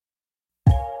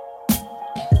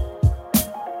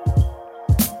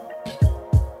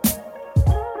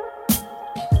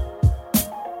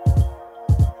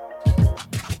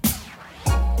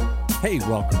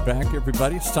Welcome back,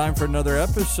 everybody. It's time for another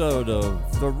episode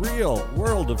of The Real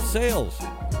World of Sales.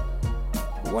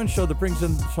 One show that brings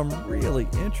in some really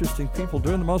interesting people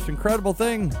doing the most incredible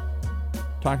thing,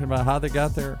 talking about how they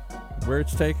got there, where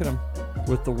it's taken them,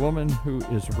 with the woman who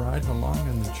is riding along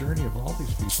on the journey of all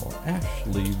these people,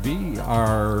 Ashley V.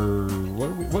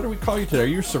 What do we call you today? Are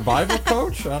you a survival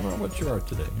coach? I don't know what you are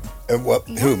today.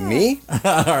 Who, me? Or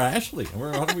Ashley.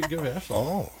 How do we give Ashley?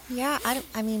 Oh. Yeah,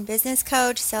 I mean, business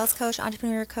coach, sales coach,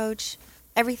 entrepreneur coach,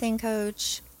 everything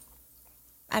coach.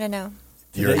 I don't know.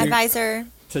 Advisor.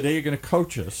 Today you're going to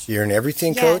coach us. You're an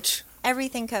everything coach?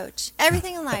 Everything coach.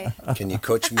 Everything in life. Can you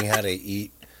coach me how to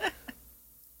eat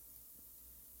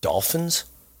dolphins?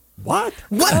 What?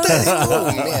 What the? Oh,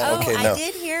 man. Okay, no. I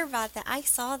did hear about that. I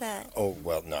saw that. Oh,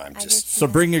 well, no, I'm just... So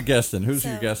bring your guest in. Who's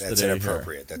your guest That's today?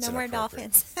 inappropriate. That's no more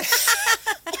inappropriate. dolphins.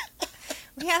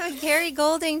 We have a Gary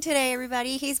Golding today,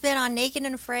 everybody. He's been on Naked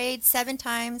and Afraid 7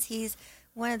 times. He's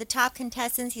one of the top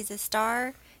contestants. He's a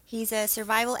star. He's a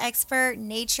survival expert,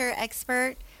 nature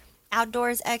expert,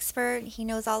 outdoors expert. He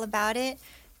knows all about it.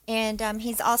 And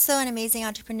he's also an amazing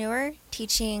entrepreneur,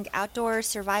 teaching outdoor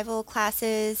survival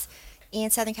classes in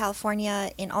Southern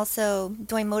California and also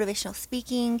doing motivational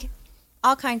speaking,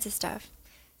 all kinds of stuff.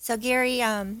 So Gary,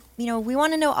 we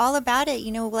want to know all about it.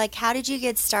 Like, how did you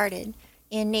get started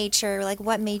in nature? Like,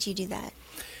 what made you do that?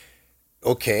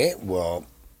 Okay, well,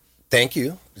 thank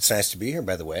you. It's nice to be here,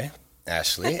 by the way,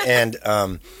 Ashley. And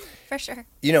for sure.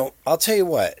 I'll tell you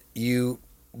what. You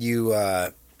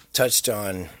touched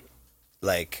on,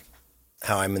 like,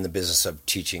 how I'm in the business of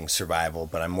teaching survival,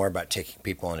 but I'm more about taking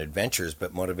people on adventures.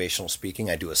 But motivational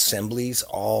speaking, I do assemblies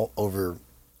all over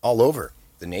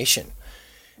the nation.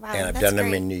 Wow, and I've that's done them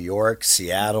great. in New York,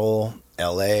 Seattle,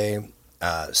 LA,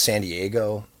 San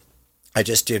Diego. I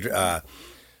just did an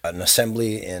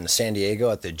assembly in San Diego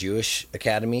at the Jewish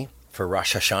Academy for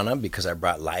Rosh Hashanah because I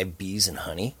brought live bees and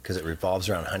honey because it revolves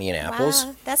around honey and apples.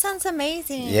 Wow, that sounds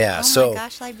amazing. Yeah, oh my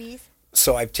gosh, like bees.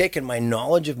 So I've taken my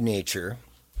knowledge of nature,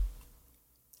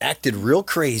 acted real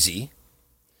crazy,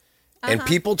 and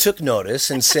people took notice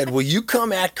and said, "Will you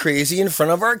come act crazy in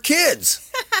front of our kids?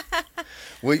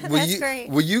 That's great.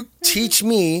 Will you teach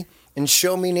me and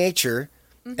show me nature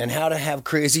and how to have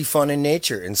crazy fun in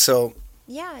nature?" And so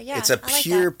Yeah. it's a I like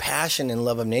pure that. passion and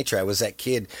love of nature. I was that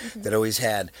kid that always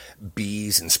had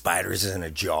bees and spiders in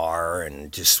a jar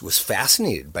and just was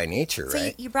fascinated by nature, So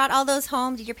right? you brought all those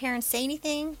home. Did your parents say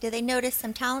anything? Did they notice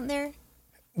some talent there?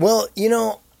 Well,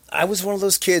 I was one of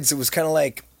those kids that was kind of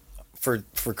like, for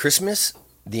Christmas,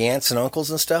 the aunts and uncles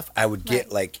and stuff, I would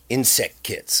get like insect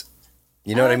kits.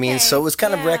 You know what I mean? Okay, So it was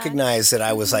kind of yeah. recognized that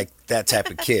I was like that type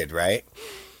of kid, right?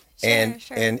 Sure.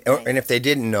 And if they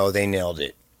didn't know, they nailed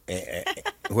it.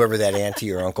 Whoever that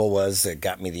auntie or uncle was that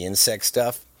got me the insect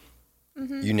stuff,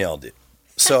 you nailed it.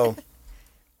 So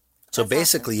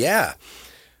basically, awesome. yeah.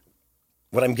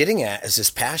 What I'm getting at is this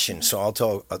passion. So I'll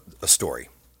tell a story.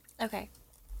 Okay.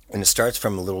 And it starts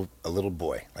from a little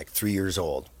boy, like 3 years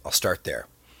old. I'll start there.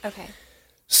 Okay.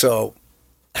 So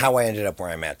how I ended up where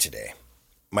I'm at today.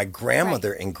 My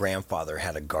grandmother and grandfather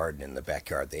had a garden in the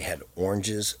backyard. They had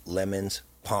oranges, lemons,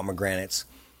 pomegranates,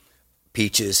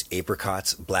 peaches,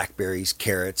 apricots, blackberries,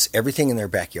 carrots, everything in their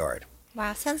backyard.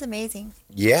 Wow, sounds amazing.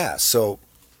 Yeah, so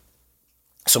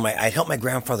I helped my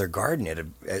grandfather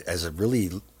garden as a really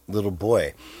little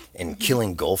boy and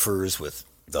killing gophers with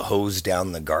the hose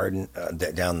down the garden,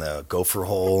 down the gopher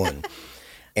hole,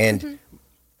 and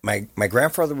my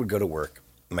grandfather would go to work.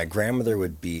 My grandmother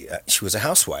would be she was a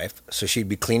housewife, so she'd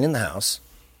be cleaning the house,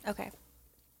 Okay.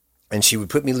 and she would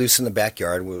put me loose in the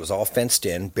backyard. It was all fenced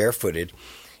in, barefooted,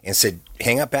 and said,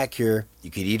 "Hang out back here.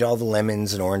 You could eat all the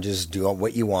lemons and oranges, do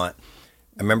what you want."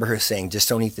 I remember her saying, "Just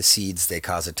don't eat the seeds; they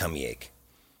cause a tummy ache."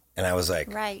 And I was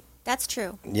like, Right. That's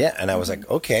true. "Yeah," and I was like,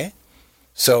 "Okay."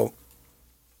 So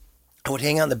I would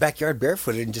hang out in the backyard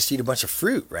barefooted and just eat a bunch of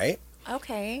fruit, right?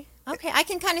 Okay. I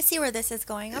can kind of see where this is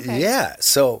going. Okay. Yeah.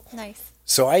 So Nice.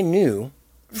 I knew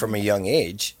from a young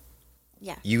age,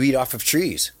 Yeah. you eat off of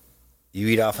trees, you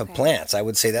eat off of Okay. plants. I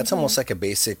would say that's almost like a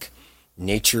basic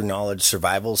nature knowledge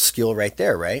survival skill right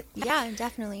there, right? Yeah,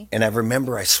 definitely. And I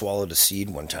remember I swallowed a seed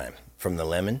one time from the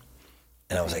lemon,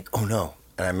 and I was like, "Oh no!"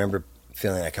 And I remember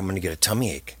feeling like I'm going to get a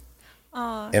tummy ache,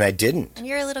 Oh, and I didn't. and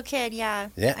you're a little kid. Yeah.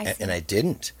 Yeah, I see. and I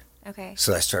didn't. Okay.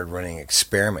 So I started running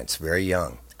experiments very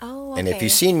young. Oh, okay. And if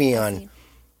you've seen me I on see.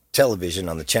 television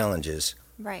on the challenges,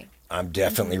 Right. I'm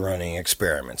definitely running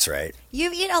experiments, right?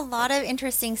 You eat a lot of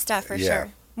interesting stuff for Yeah.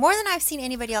 sure. More than I've seen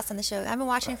anybody else on the show. I've been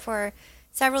watching for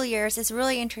several years. It's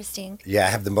really interesting. Yeah, I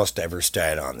have the most diverse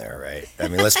diet on there, right? I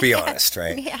mean, let's be honest,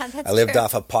 right? Yeah, that's I lived true.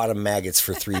 off a pot of maggots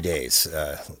for 3 days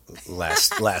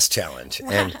last challenge.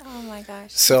 And Oh my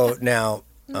gosh. so now,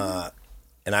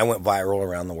 and I went viral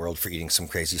around the world for eating some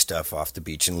crazy stuff off the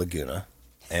beach in Laguna.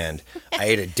 And I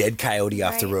ate a dead coyote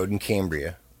off the Right. road in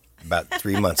Cambria about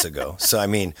 3 months ago. So, I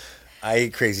mean, I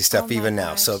eat crazy Oh stuff my even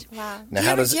now. gosh. So Wow. now do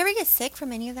how does you ever get sick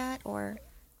from any of that, or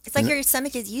it's like your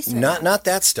stomach is used to it? not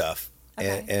that stuff,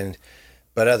 Okay.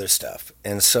 but other stuff.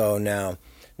 And so now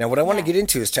what I want to Yeah. get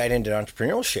into is tied into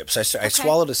entrepreneurship. So I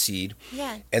swallowed a seed,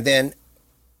 Yeah. and then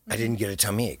I didn't get a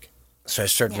tummy ache. So I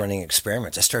started Yeah. running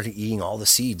experiments. I started eating all the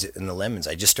seeds and the lemons.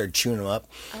 I just started chewing them up,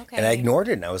 Okay. and I ignored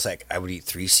it. And I was like, I would eat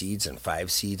 3 seeds and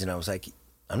 5 seeds, and I was like,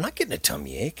 I'm not getting a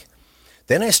tummy ache.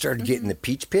 Then I started getting the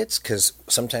peach pits, because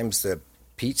sometimes the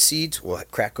peach seeds will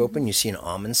crack open. You see an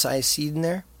almond-sized seed in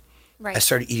there. Right. I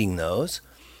started eating those,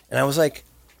 and I was like,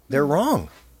 they're wrong.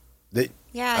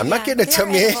 Yeah. I'm not getting a They're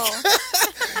tummy ache.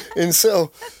 edible. And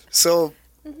so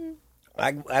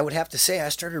I would have to say I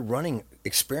started running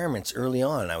experiments early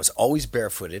on. I was always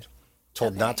barefooted,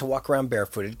 told not to walk around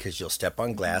barefooted because you'll step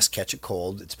on glass, catch a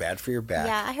cold. It's bad for your back.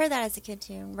 Yeah, I heard that as a kid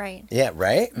too. Right. Yeah,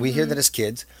 right? We hear that as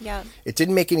kids. Yeah. It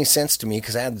didn't make any sense to me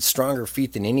because I had stronger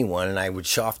feet than anyone, and I would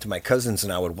show off to my cousins,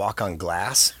 and I would walk on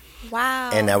glass.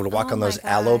 Wow. And I would walk Oh on my those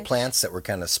aloe gosh. plants that were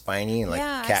kind of spiny and like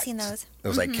Yeah, I've cactus. seen those. It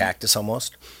was like cactus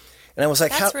almost. And I was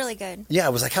like, That's how? really good. Yeah, I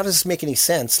was like, how does this make any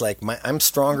sense? Like, I'm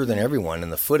stronger than everyone in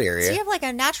the foot area. So you have like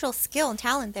a natural skill and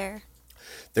talent there.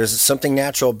 There's something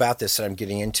natural about this that I'm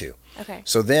getting into. Okay.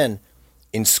 So then,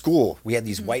 in school, we had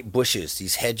these white bushes,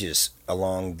 these hedges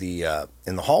along the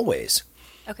in the hallways,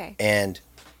 Okay. and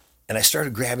I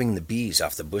started grabbing the bees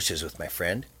off the bushes with my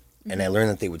friend, and I learned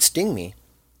that they would sting me,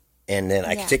 and then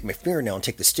I Yeah. could take my fingernail and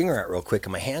take the stinger out real quick,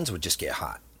 and my hands would just get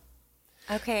hot,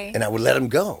 Okay. and I would let them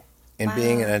go. And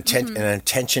being an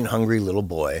attention-hungry little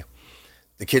boy,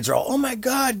 the kids are all, "Oh my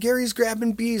God, Gary's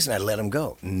grabbing bees," and I let them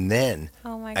go. And then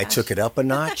Oh my I gosh. took it up a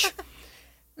notch,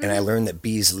 and I learned that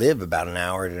bees live about an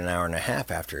hour to an hour and a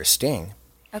half after a sting.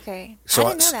 Okay. So I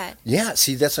didn't know that. Yeah,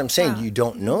 see, that's what I'm saying. Wow. You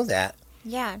don't know that,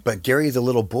 Yeah. but Gary, the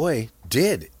little boy,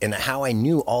 did. And how I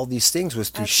knew all these things was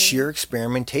through Okay. sheer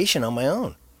experimentation on my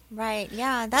own. Right.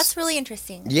 Yeah. That's really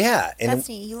interesting. Yeah, and That's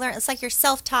neat. You learn. It's like you're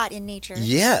self-taught in nature.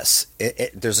 yes,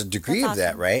 there's a degree That's of that,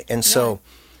 awesome. right? And so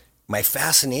my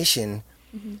fascination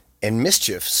and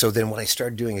mischief. So then what I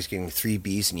started doing is getting 3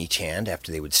 bees in each hand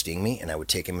after they would sting me, and I would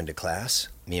take them into class,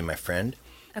 me and my friend,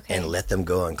 Okay. and let them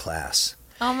go in class.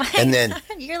 Oh my. And then- God.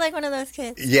 You're like one of those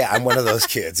kids. Yeah, I'm one of those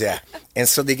kids, yeah. And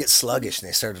so they get sluggish, and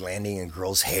they started landing in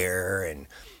girls' hair and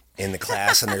in the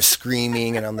class, and they're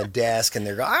screaming and on the desk, and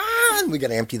they're going, and we got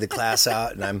to empty the class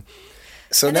out, and I'm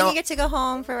so And now then you get to go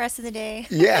home for the rest of the day.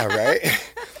 yeah, right.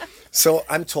 So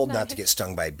I'm told not to get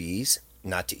stung by bees,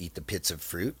 not to eat the pits of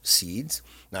fruit, seeds,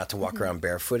 not to walk around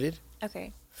barefooted.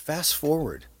 Okay. Fast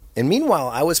forward. And meanwhile,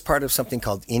 I was part of something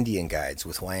called Indian Guides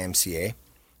with YMCA,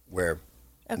 where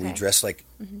we Okay. dressed like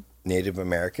Native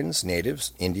Americans,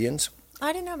 natives, Indians. Oh,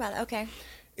 I didn't know about that. Okay.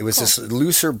 It was this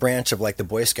looser branch of like the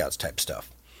Boy Scouts type stuff.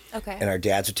 Okay. And our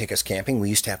dads would take us camping. We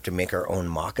used to have to make our own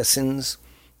moccasins,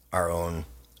 our own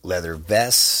leather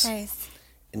vests. Nice.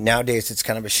 Nowadays, it's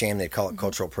kind of a shame they call it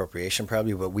cultural appropriation,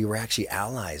 probably, but we were actually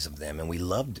allies of them, and we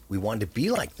wanted to be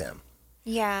like them.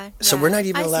 Yeah. So yeah. we're not I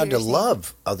even see allowed what to you're saying.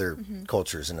 love other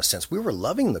cultures in a sense. We were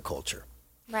loving the culture.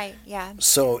 Right. Yeah.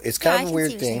 So it's Yeah, I kind of a can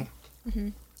weird see what you're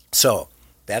thing. So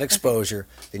that exposure,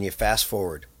 then you fast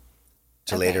forward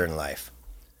to Okay. later in life.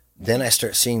 Then I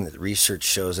start seeing that research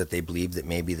shows that they believe that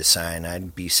maybe the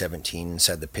cyanide B17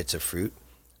 inside the pits of fruit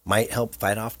might help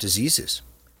fight off diseases.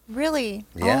 Really?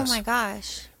 Yes. Oh my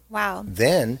gosh. Wow.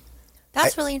 Then,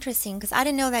 That's really interesting because I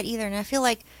didn't know that either, and I feel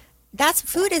like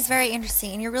food is very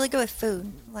interesting, and you're really good with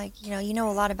food. Like you know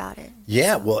a lot about it.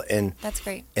 yeah, So, well, and that's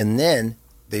great. then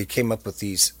they came up with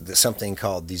something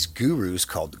called these gurus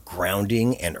called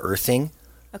grounding and earthing.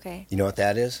 Okay. You know what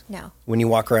that is? No. When you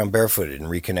walk around barefooted and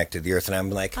reconnect to the earth, and I'm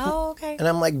like, Oh, okay. and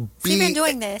I'm like, So you've been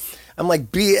doing this. I'm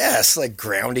like, BS, like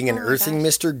grounding and Oh my earthing,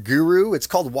 gosh. Mr. Guru. It's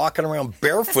called walking around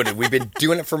barefooted. We've been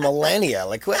doing it for millennia.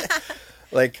 Like what?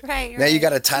 Like Right, now you right.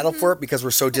 got a title for it because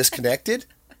we're so disconnected,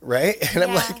 right? And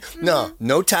I'm Yeah. like,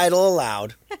 no title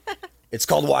allowed. It's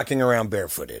called walking around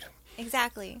barefooted.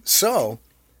 Exactly. So,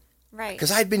 Right.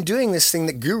 because I'd been doing this thing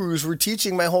that gurus were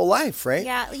teaching my whole life, right?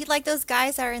 Yeah, like those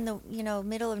guys are in the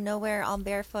middle of nowhere, all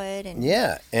barefoot and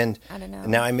Yeah, and I don't know.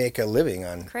 now I make a living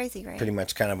on crazy, right? pretty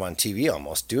much kind of on TV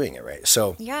almost doing it, right?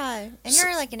 So Yeah, and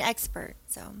you're like an expert,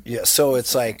 so yeah, so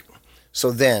it's like,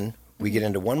 so then we get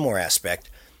into one more aspect.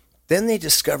 Then they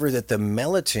discover that the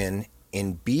melatonin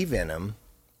in bee venom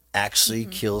actually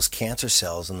kills cancer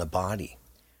cells in the body.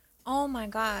 Oh my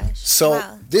gosh. So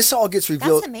wow. this all gets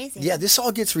revealed. That's amazing. Yeah, this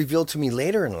all gets revealed to me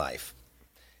later in life.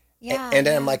 Yeah. And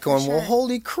then I'm yeah, like for going, well, sure.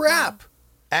 holy crap.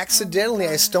 Accidentally,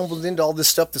 I gosh. stumbled into all this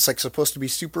stuff that's like supposed to be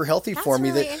super healthy That's for me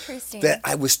really interesting. that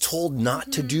I was told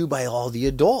not to do by all the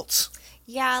adults.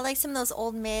 Yeah, like some of those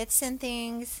old myths and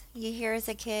things you hear as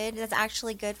a kid that's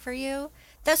actually good for you.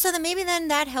 So then maybe then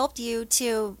that helped you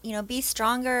to, be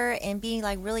stronger and be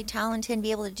like really talented and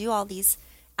be able to do all these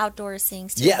outdoors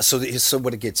things too. Yeah, so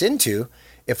what it gets into,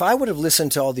 if I would have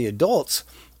listened to all the adults,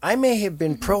 I may have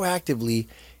been proactively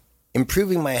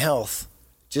improving my health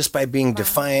just by being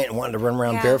defiant and wanting to run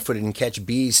around Yeah. barefooted and catch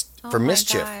bees for my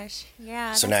mischief. Gosh.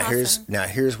 Yeah. So that's now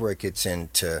awesome. here's where it gets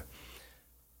into.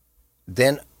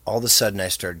 Then all of a sudden I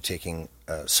started taking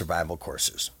survival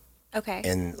courses Okay.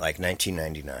 in like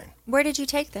 1999, Where did you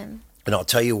take them? and I'll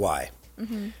tell you why.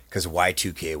 Mm-hmm. Because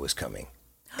Y2K was coming,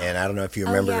 and I don't know if you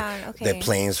remember yeah, okay. that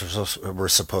planes were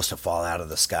supposed to fall out of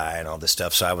the sky and all this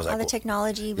stuff. So I was like, All the well,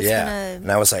 technology was yeah, gonna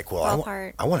and I was like, well, fall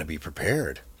apart. I want to be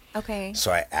prepared. Okay.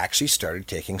 So I actually started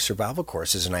taking survival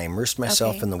courses, and I immersed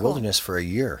myself Okay, in the cool. wilderness for a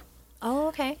year, Oh,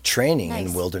 okay. training Nice.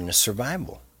 in wilderness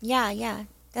survival. Yeah.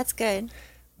 That's good.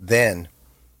 Then,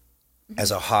 Mm-hmm.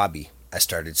 as a hobby, I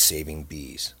started saving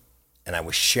bees, and I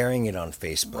was sharing it on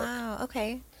Facebook. Wow.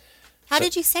 Okay. How So-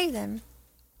 did you save them?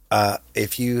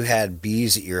 If you had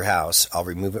bees at your house, I'll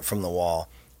remove it from the wall,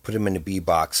 put them in a bee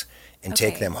box, and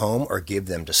take Okay. them home or give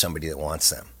them to somebody that wants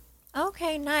them.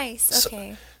 Okay. Nice. So-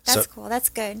 Okay. That's so- cool. That's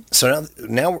good. So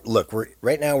now look, we're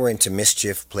into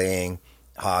mischief, playing,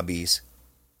 hobbies.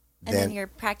 And then you're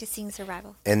practicing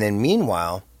survival. And then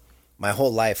meanwhile, my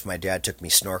whole life, my dad took me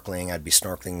snorkeling. I'd be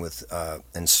snorkeling with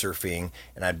and surfing,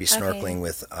 and I'd be snorkeling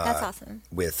with That's awesome.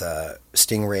 with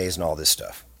stingrays and all this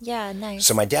stuff. Yeah. Nice.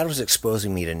 So my dad was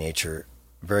exposing me to nature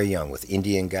very young with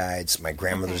Indian guides, my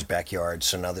grandmother's Okay. backyard.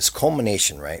 So now this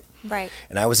culmination, right? Right.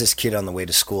 And I was this kid on the way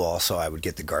to school. Also, I would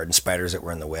get the garden spiders that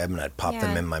were in the web, and I'd pop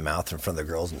them Yeah. in my mouth in front of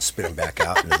the girls and spit them back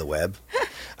out into the web.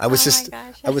 I was Oh my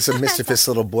gosh. I was a mischievous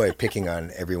little boy picking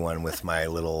on everyone with my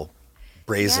little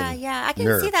brazen Yeah. I can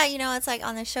nerve. see that. It's like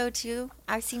on the show too.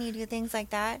 I've seen you do things like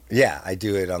that. Yeah, I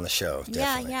do it on the show,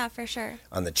 definitely. Yeah, for sure.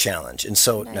 On the challenge. And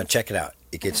so now Nice. check it out.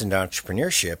 It gets into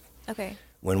entrepreneurship Okay.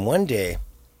 when one day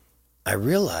I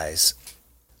realize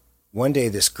one day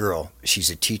this girl, she's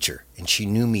a teacher, and she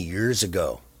knew me years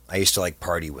ago. I used to like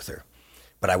party with her.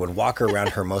 But I would walk her around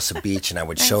Hermosa Beach, and I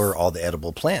would show her all the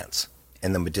edible plants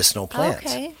and the medicinal plants.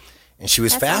 Okay. And she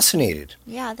was That's awesome. fascinated.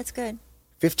 Yeah, that's good.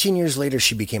 15 years later,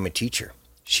 she became a teacher.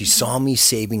 She saw me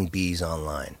saving bees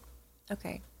online.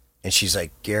 Okay. And she's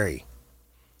like, Gary.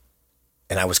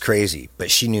 And I was crazy, but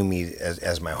she knew me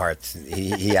as my heart.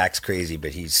 He acts crazy,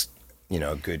 but he's,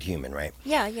 a good human, right?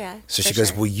 Yeah. So for she goes,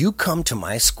 sure. will you come to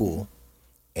my school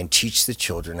and teach the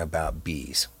children about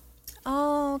bees?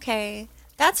 Oh, okay.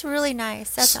 That's really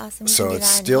nice. That's awesome. You So can do it's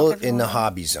that and still help in the everyone.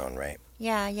 hobby zone, right?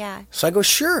 Yeah. So I go,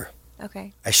 sure.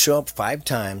 Okay. I show up 5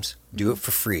 times, do it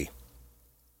for free.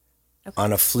 Okay.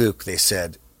 On a fluke,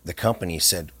 the company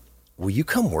said, will you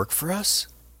come work for us?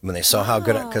 When they saw how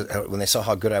good when they saw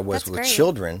how good I was That's with great.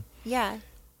 children Yeah.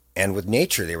 and with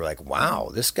nature, they were like, wow,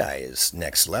 this guy is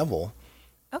next level.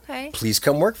 Okay. Please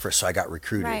come work for us. So I got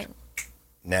recruited. Right.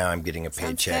 Now I'm getting a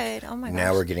Sounds paycheck. good. Oh my Now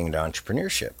gosh. we're getting into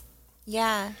entrepreneurship.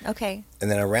 Yeah. Okay. And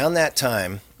then around that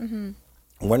time, Mm-hmm.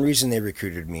 one reason they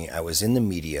recruited me, I was in the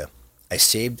media. I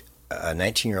saved a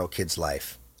 19-year-old kid's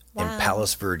life in Wow.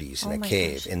 Palos Verdes in Oh a my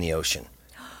cave gosh. in the ocean.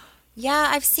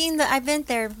 Yeah, I've been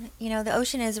there. The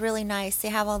ocean is really nice. They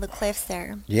have all the cliffs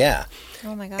there. Yeah.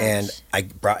 Oh my gosh. And I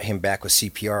brought him back with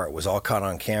CPR. It was all caught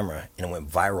on camera, and it went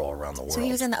viral around the world. So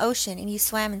he was in the ocean and you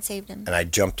swam and saved him. And I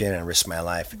jumped in and risked my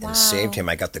life Wow. and saved him.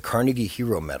 I got the Carnegie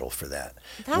Hero Medal for that.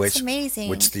 That's amazing.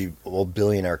 Which the old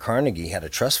billionaire Carnegie had a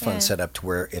trust fund Yeah. set up to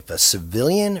where if a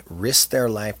civilian risked their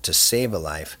life to save a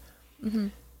life, Mm-hmm.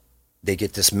 they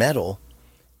get this medal.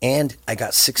 And I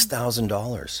got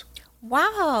 $6,000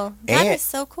 Wow, that And- is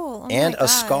so cool. Oh and my a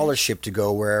gosh. scholarship to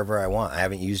go wherever I want. I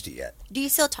haven't used it yet. Do you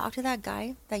still talk to that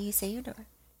guy that you saved? Or?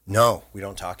 No, we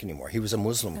don't talk anymore. He was a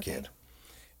Muslim Okay. kid.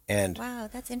 And Wow,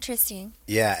 that's interesting.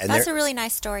 yeah, and That's they're- a really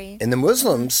nice story. and the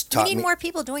Muslims We taught need me. more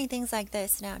people doing things like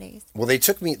this nowadays. Well,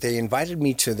 they invited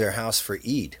me to their house for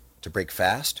Eid to break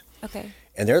fast. Okay.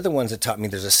 And they're the ones that taught me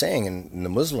there's a saying in the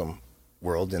Muslim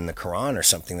world, in the Quran or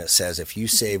something, that says if you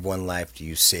save one life,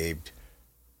 you saved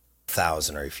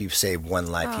 1,000, or if you saved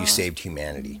one life, Oh. you saved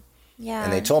humanity. Yeah.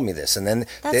 And they told me this. And then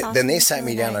That's then awesome. they That's sat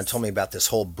me really down nice. and told me about this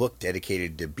whole book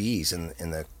dedicated to bees in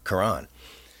the Quran.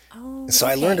 Oh, So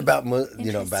I learned okay. about about their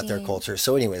Interesting. culture.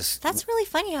 So, anyways, That's really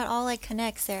funny how it all like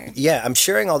connects there. yeah, I'm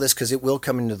sharing all this because it will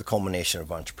come into the culmination of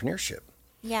entrepreneurship.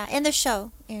 Yeah, and the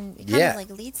show, and it kind Yeah. of like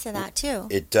leads to that too.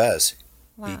 It does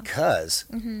Wow. because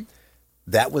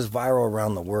that was viral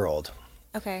around the world.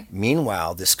 Okay.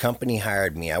 Meanwhile, this company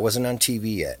hired me. I wasn't on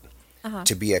TV yet Uh-huh.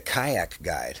 to be a kayak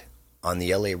guide on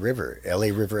the LA River. LA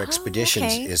River Expeditions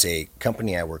okay. is a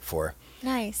company I work for.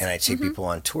 Nice. And I take people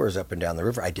on tours up and down the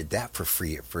river. I did that for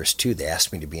free at first too. They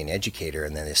asked me to be an educator,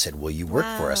 and then they said, "Will you work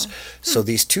for us?" Wow. So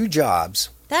these two jobs,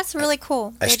 That's really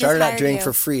cool. I They just started out hired doing you.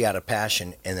 for free out of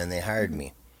passion, and then they hired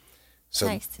me. So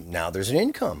Nice. now there's an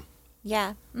income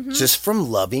Yeah. Mhm. just from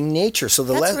loving nature. So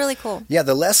the That's really cool. Yeah,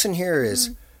 the lesson here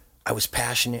is, I was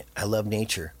passionate. I love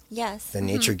nature. Yes. Then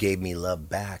nature gave me love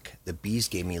back. The bees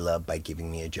gave me love by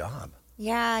giving me a job.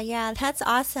 Yeah, yeah. That's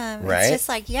awesome. Right? It's just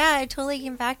like, yeah, it totally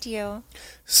came back to you.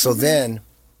 So then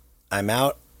I'm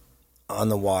out on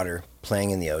the water playing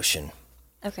in the ocean,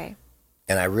 Okay.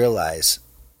 and I realize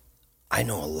I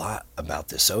know a lot about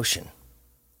this ocean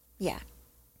Yeah.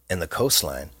 and the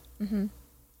coastline.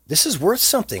 This is worth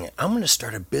something. I'm going to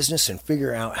start a business and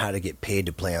figure out how to get paid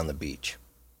to play on the beach.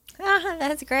 Ah,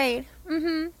 that's great.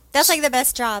 That's like the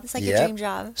best job. It's like your Yep. dream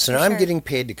job. So for now I'm sure. getting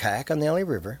paid to kayak on the LA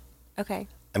River. Okay.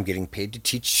 I'm getting paid to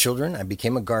teach children. I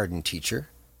became a garden teacher.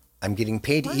 I'm getting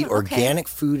paid to Wow, eat okay. organic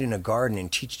food in a garden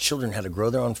and teach children how to grow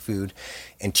their own food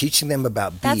and teaching them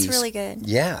about bees. That's really good.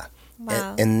 Yeah.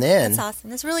 Wow. And then That's awesome.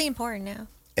 That's really important now.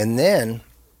 and then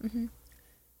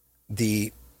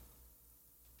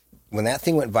when that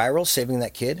thing went viral, saving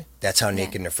that kid, that's how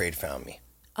Naked and Afraid found me.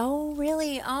 Oh,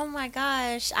 really? Oh my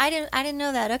gosh. I didn't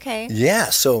know that. Okay. Yeah,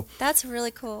 so That's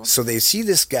really cool. they see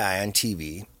this guy on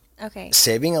TV Okay.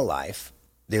 saving a life.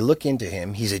 They look into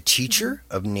him. He's a teacher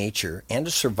of nature and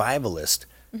a survivalist.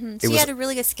 So you had a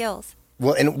really good skills.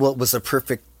 It was the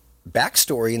perfect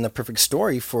backstory and the perfect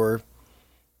story for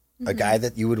a guy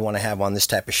that you would want to have on this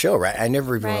type of show, right? I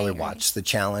never even Right, really right. watched the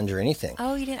challenge or anything.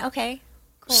 Oh, you didn't? Okay.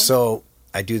 Cool. So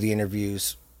I do the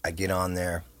interviews. I get on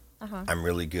there. Uh-huh. I'm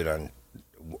really good on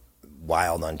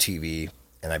Wild on TV,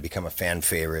 and I become a fan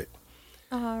favorite.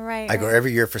 Oh, right. I go right.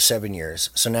 every year for 7 years.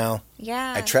 So now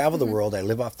Yeah. I travel the world. I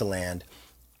live off the land.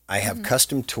 I have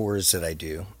custom tours that I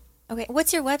do. Okay.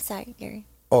 What's your website, Gary?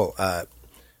 Oh,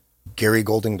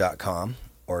 GaryGolding.com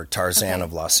or Tarzan Okay.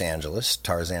 of Los Angeles,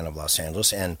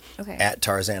 and Okay. at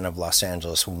Tarzan of Los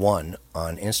Angeles 1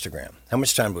 on Instagram. How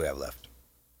much time do we have left?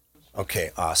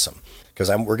 Okay, awesome. Because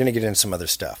we're going to get into some other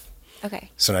stuff. Okay.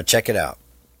 So now check it out.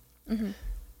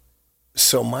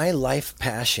 So my life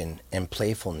passion and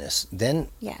playfulness, then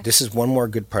Yeah. this is one more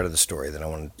good part of the story that I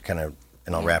want to kind of,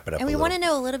 and I'll wrap it up And a we little. want to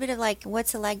know a little bit of like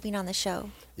what's it like being on the show.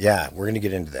 Yeah, we're going to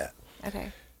get into that.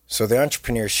 Okay. So the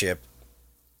entrepreneurship,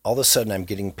 all of a sudden I'm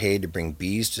getting paid to bring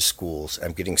bees to schools.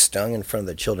 I'm getting stung in front of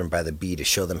the children by the bee to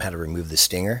show them how to remove the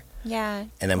stinger. Yeah.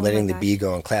 And I'm Oh letting my the bee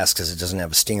go in class because it doesn't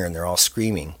have a stinger and they're all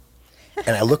screaming.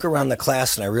 And I look around the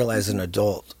class and I realize as an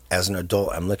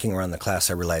adult, I'm looking around the class,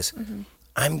 I realize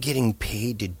I'm getting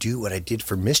paid to do what I did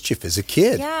for mischief as a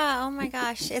kid. Yeah. Oh my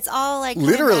gosh. It's all like coming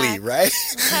Literally, back. right?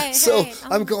 Right, So right.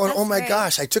 I'm going, that's oh my great.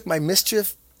 gosh, I took my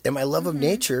mischief and my love of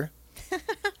nature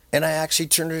and I actually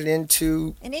turned it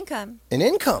into An income. an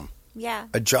income. Yeah.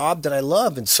 A job that I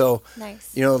love, and so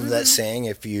Nice. you know that saying: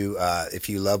 if you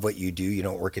love what you do, you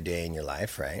don't work a day in your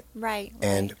life, right? Right.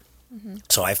 And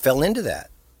so I fell into that,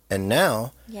 and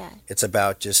now Yeah. it's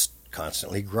about just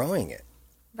constantly growing it.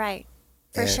 Right.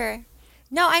 For And- sure.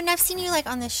 No, I've seen you like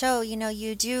on the show, you know,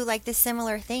 you do like the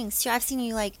similar things too. I've seen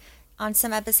you like on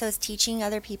some episodes teaching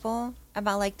other people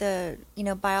about like the, you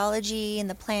know, biology and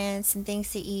the plants and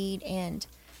things to eat and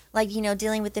like, you know,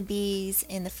 dealing with the bees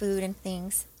and the food and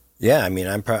things. Yeah, I mean,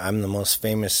 I'm the most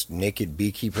famous naked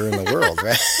beekeeper in the world,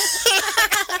 right?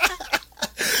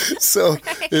 So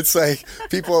it's like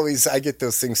I get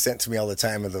those things sent to me all the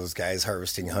time of those guys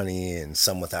harvesting honey and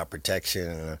some without protection.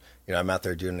 And, you know, I'm out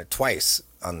there doing it twice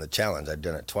on the challenge. I've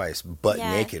done it twice, butt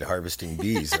Yeah. naked harvesting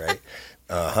bees,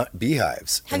 right?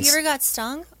 Beehives. Have And you ever got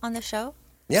stung on the show?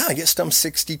 Yeah, I get stung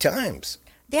 60 times.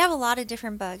 They have a lot of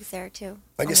different bugs there too.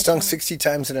 I on get the stung show. 60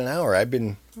 times in an hour. I've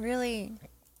been, Really?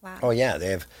 Wow. oh yeah, they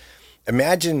have,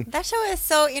 imagine, That show is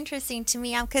so interesting to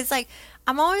me because, like,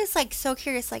 I'm always, like, so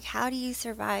curious, like, how do you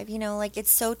survive? You know, like,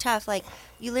 it's so tough. Like,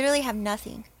 you literally have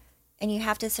nothing. And you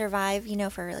have to survive, you know,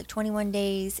 for, like, 21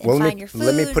 days and Well, let me- find your food.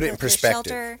 let me put it in build your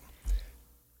perspective. Shelter.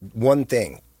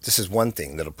 this is one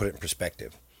thing that'll put it in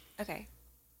perspective. Okay.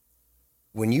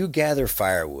 When you gather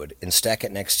firewood and stack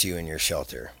it next to you in your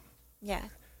shelter, Yeah.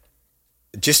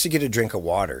 just to get a drink of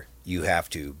water, you have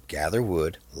to gather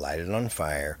wood, light it on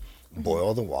fire,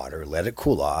 boil the water, let it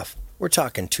cool off, we're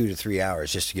talking 2 to 3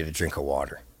 hours just to get a drink of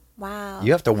water. Wow.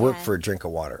 You have to work Yeah. for a drink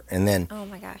of water. And then Oh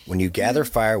my gosh. when you gather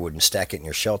firewood and stack it in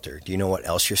your shelter, do you know what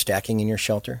else you're stacking in your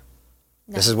shelter?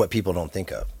 No. This is what people don't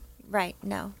think of. Right.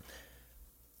 No.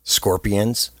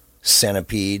 Scorpions,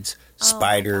 centipedes, Oh my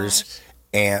spiders, gosh.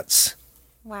 ants,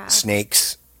 Wow.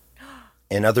 snakes,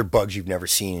 and other bugs you've never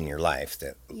seen in your life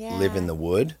that live in Yeah. the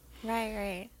wood. Right.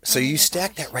 Right. So Oh you my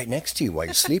stack gosh. that right next to you while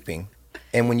you're sleeping.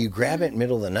 And when you grab it in the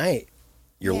middle of the night,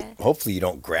 Yeah. hopefully you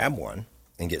don't grab one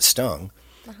and get stung.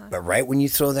 Uh-huh. But right when you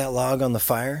throw that log on the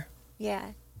fire,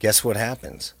 Yeah. guess what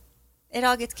happens? It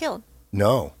all gets killed.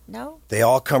 No, No. they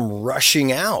all come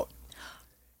rushing out.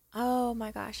 Oh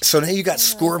my gosh. So now you got I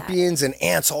didn't realize that. scorpions and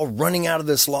ants all running out of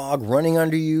this log, running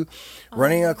under you,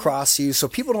 running across you. So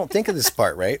people don't think of this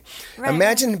part, right? Right,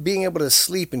 Imagine being able to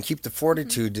sleep and keep the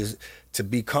fortitude to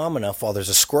be calm enough while there's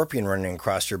a scorpion running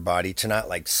across your body to not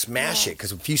like smash it.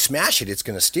 Because if you smash it, it's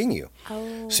going to sting you.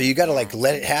 Oh. So you got to like yeah.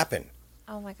 let it happen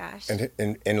Oh my gosh.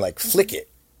 and like flick it,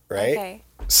 right? Okay.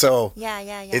 So Yeah.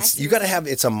 Yeah. Yeah. I it's see you what got to you're have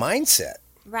it's a mindset.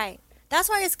 Right. That's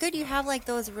why it's good you have like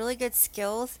those really good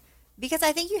skills because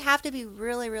I think you have to be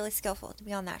really, really skillful to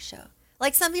be on that show.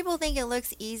 Like some people think it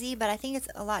looks easy, but I think it's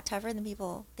a lot tougher than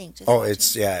people think. Just Oh, watching.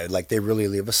 it's like they really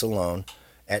leave us alone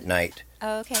at night.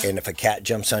 Oh, okay. And if a cat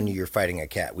jumps on you, you're fighting a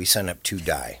cat. We sign up to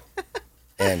die.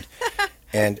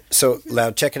 and so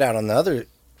now check it out on the other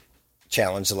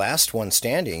challenge, the last one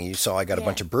standing. You saw I got a Yeah.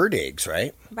 bunch of bird eggs,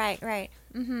 right? Right. Right.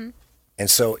 And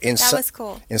so That was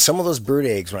cool. in some of those bird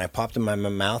eggs, when I popped them in my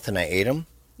mouth and I ate them,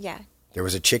 Yeah. there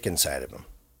was a chick inside of them,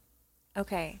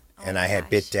 Okay. Oh and my I had gosh.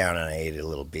 bit down and I ate a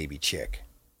little baby chick.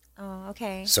 Oh,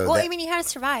 okay. So well, that- I mean, you had to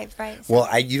survive, right? So,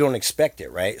 Well, you don't expect it,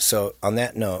 right? So on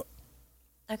that note,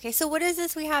 okay. So what is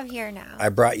this we have here now? I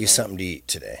brought you something to eat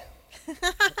today.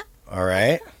 All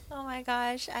right? Oh my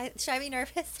gosh. Should I be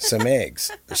nervous? Some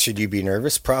eggs. Should you be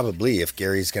nervous? Probably, if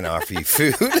Gary's going to offer you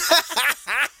food.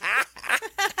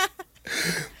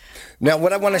 Now,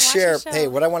 what I want to Watch share, the show. hey,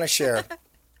 what I want to share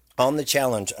on the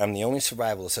challenge, I'm the only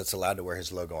survivalist that's allowed to wear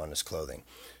his logo on his clothing.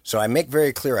 So I make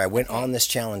very clear I went on this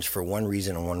challenge for one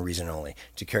reason and one reason only,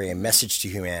 to carry a message to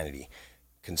humanity.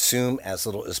 Consume as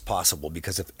little as possible,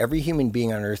 because if every human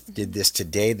being on Earth did this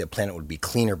today, the planet would be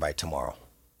cleaner by tomorrow.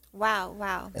 Wow.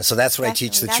 Wow. And so that's what I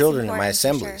teach the Definitely. That's children in my important for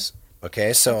sure. assemblies.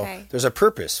 Okay, so Okay. there's a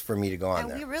purpose for me to go on And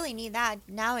there. we really need that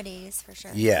nowadays for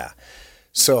sure. Yeah.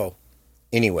 So,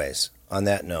 anyways, on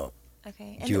that note,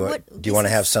 Okay. do you want to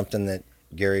have something that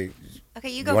Gary? Okay,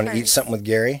 you You go want first. to eat something with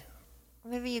Gary?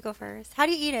 Maybe you go first. How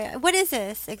do you eat it? What is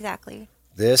this exactly?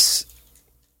 This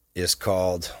is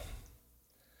called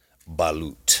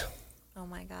balut. Oh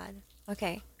my god.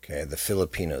 Okay. Okay, the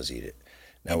Filipinos eat it.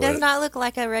 Now, It does not look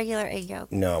like a regular egg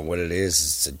yolk. No, what it is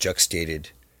it's a juxtated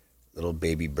little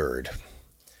baby bird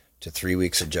to 3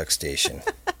 weeks of juxtation,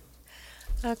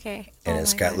 Okay. and Oh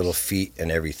it's my got gosh. little feet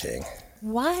and everything.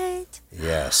 What?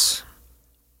 Yes,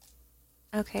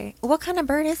 Okay. What kind of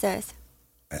bird is this?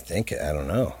 I don't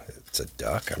know. It's a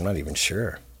duck. I'm not even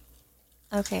sure.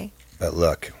 Okay. But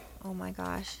look, Oh my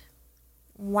gosh.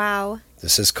 Wow.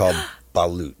 this is called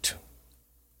balut.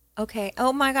 Okay.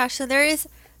 Oh my gosh. So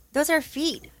those are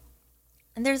feet.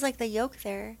 And there's like the yolk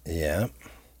there. Yeah.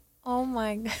 Oh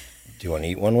my god. Do you want to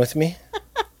eat one with me?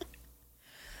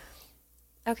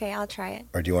 Okay, I'll try it.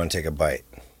 Or do you want to take a bite?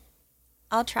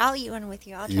 I'll eat one with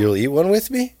you. I'll try. You'll eat one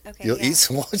with me? Okay, You'll yeah. eat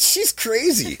some. She's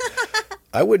crazy.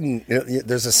 I wouldn't.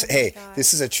 There's a. my Hey, God.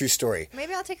 this is a true story.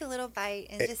 Maybe I'll take a little bite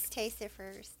and just taste it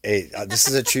first. Hey, this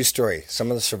is a true story.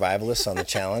 Some of the survivalists on the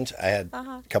challenge, I had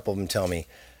a couple of them tell me.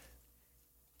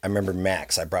 I remember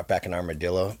Max. I brought back an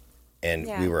armadillo, and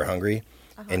Yeah. we were hungry,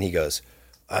 and he goes,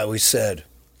 "I always said,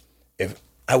 if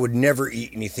I would never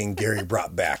eat anything Gary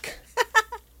brought back."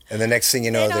 And the next thing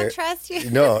you know, They don't they're trust you.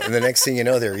 no, and the next thing you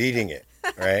know, they're eating it,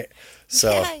 right? So.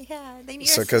 Yeah. They need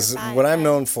So, to because survive, what I'm right?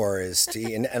 known for is to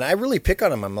eat, and I really pick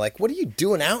on them. I'm like, what are you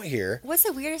doing out here? What's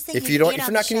the weirdest thing If you you're eat not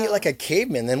on going the to eat show? like a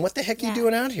caveman, then what the heck are you Yeah.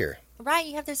 doing out here? Right,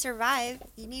 you have to survive.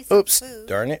 You need some Oops, food.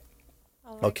 darn it.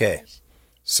 Oh my Okay. gosh.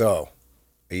 So,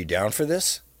 are you down for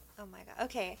this? Oh my god.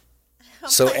 Okay.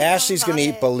 So I know Ashley's going to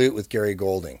about eat it. balut with Gary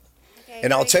Golding, Okay,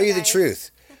 and I'll here we tell go, you the guys.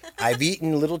 truth. I've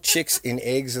eaten little chicks in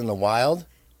eggs in the wild,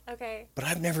 Okay. but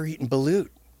I've never eaten balut.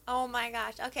 Oh my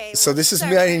gosh. Okay. So well, this is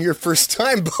sorry. me and your first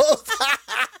time both.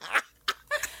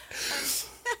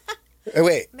 Hey,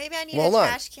 wait. Maybe I need Hold a on.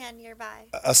 trash can nearby.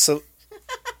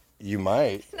 You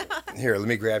might. Here, let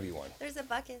me grab you one. There's a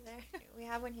bucket there. We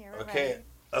have one here. We're Okay. ready.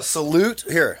 A salute.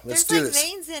 Here, let's There's do like this.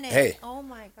 veins in it. Hey. Oh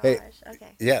my gosh. Hey. Okay.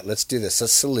 Yeah, let's do this.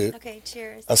 Let's salute. Okay.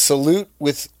 Cheers. A salute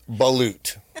with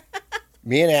balut.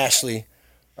 Me and Ashley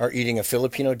are eating a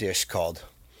Filipino dish called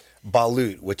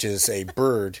balut, which is a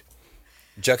bird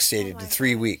juxtated Oh to my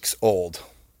 3 gosh. weeks old.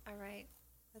 All right.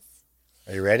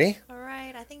 Are you ready? All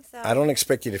right. I think so. I don't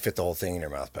expect you to fit the whole thing in your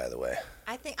mouth, by the way.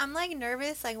 I think I'm like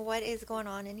nervous. Like, what is going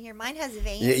on in here? Mine has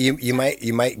veins. You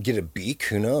might get a beak.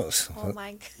 Who knows? Oh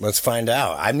my. Let's find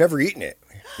out. I've never eaten it.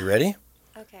 You ready?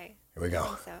 Okay. Here we go.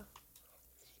 I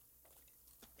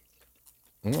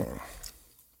think so.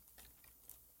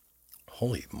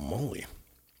 Holy moly!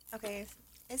 Okay.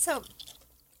 It's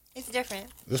different.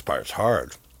 This part's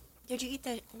hard. Did you eat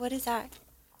the? What is that?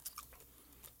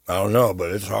 I don't know,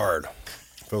 but it's hard.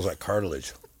 Feels like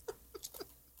cartilage.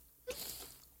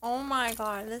 Oh my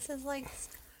god, this is like,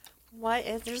 what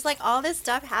is? There's like all this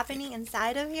stuff happening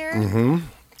inside of here. Mm-hmm.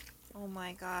 Oh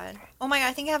my god. Oh my god,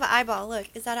 I think I have an eyeball. Look,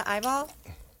 is that an eyeball?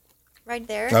 Right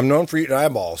there. I'm known for eating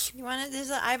eyeballs. You want it?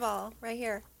 There's an eyeball right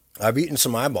here. I've eaten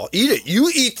some eyeball. Eat it.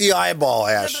 You eat the eyeball,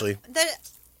 Ashley. The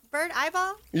bird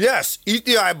eyeball? Yes, eat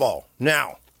the eyeball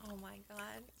now. Oh my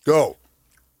god. Go.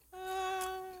 Uh,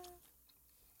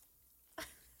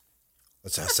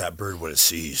 Let's ask that bird what it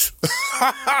sees.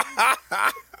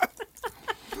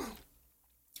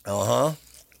 Uh-huh.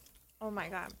 oh my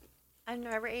god. I've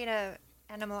never ate a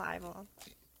animal eyeball.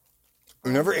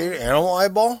 You never ate an animal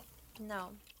eyeball? No.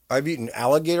 I've eaten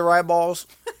alligator eyeballs,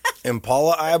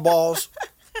 impala eyeballs,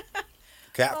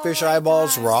 catfish Oh my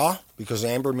eyeballs gosh. raw, because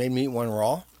Amber made me eat one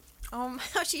raw. Oh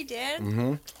my, she did?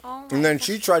 Mm-hmm. Oh my And then god.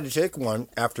 she tried to take one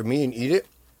after me and eat it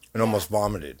and almost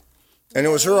vomited. And it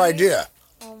was her idea.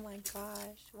 Oh my gosh.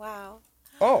 Wow.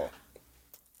 Oh,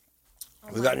 Oh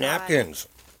we my got God. napkins.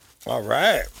 All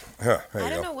right. Here, there I you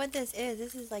don't go. know what this is.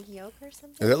 This is like yolk or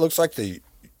something? That looks like the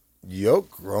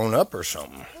yolk grown up or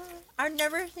something. I've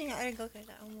never seen it go like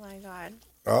that. Oh my god.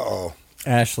 Uh-oh.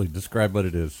 Ashley, describe what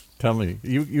it is. Tell me.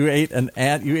 You ate an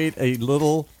ant. You ate a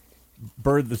little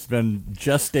bird that's been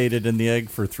gestated in the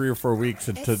egg for 3 or 4 weeks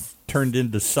and turned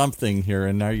into something here,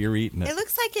 and now you're eating it. It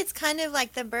looks like it's kind of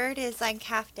like the bird is like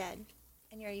half dead,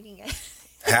 and you're eating it.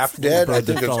 Half dead? Bird I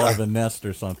think that fell out of it's... a nest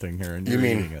or something here, and You you're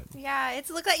mean- eating it. Yeah,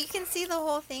 it's look like you can see the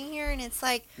whole thing here, and it's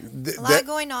like Th- a lot that-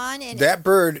 going on. And That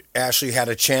bird actually had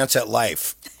a chance at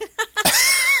life.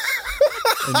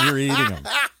 And you're eating them.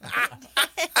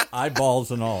 Eyeballs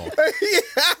and all. the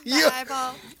You-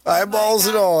 eyeball. Eyeballs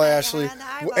and all, I Ashley. had the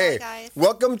eyeball, Hey, guys.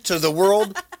 welcome to the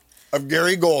world of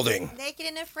Gary Golding. Naked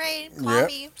and afraid. Call Yep.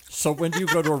 me. So when do you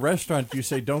go to a restaurant, do you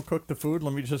say, don't cook the food,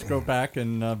 let me just go back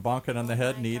and bonk it on the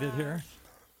head and eat it here?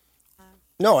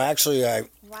 No, actually,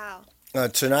 Wow.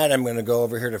 tonight I'm going to go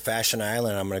over here to Fashion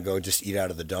Island. I'm going to go just eat out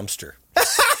of the dumpster.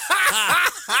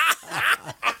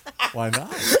 Why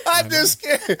not? I'm just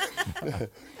kidding.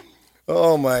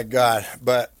 Oh, my God.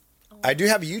 But I do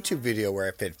have a YouTube video where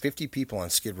I fed 50 people on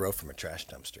Skid Row from a trash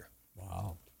dumpster.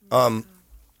 Wow.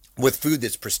 With food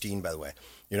that's pristine, by the way.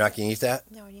 You're not going to eat that?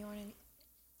 No, do you want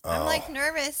to? I'm like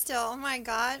nervous still. Oh my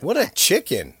god. What a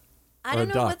chicken. I Or don't a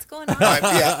know duck. what's going on.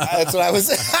 Yeah, that's what I was.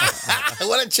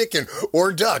 What a chicken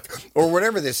or duck or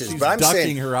whatever this is. She's but I'm ducking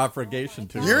saying her obligation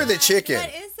to you're you. the chicken, What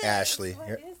is this? Ashley. What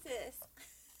Here-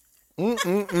 is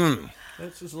this?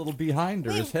 That's his little behind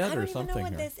or his Wait, head I or don't even know something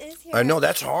what here. this is here. I know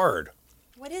that's hard.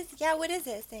 What is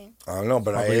this thing? I don't know,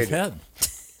 but I Probably his ate it. head.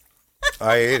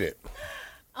 I ate it.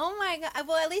 Oh my god.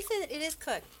 Well, at least it is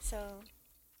cooked. So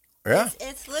Yeah,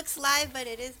 it looks live, but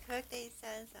it is cooked. It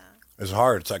says. it's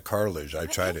hard. It's like cartilage. I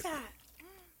What tried is it. that?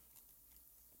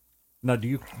 Now, do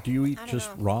you eat I don't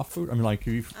just know. raw food? I mean, like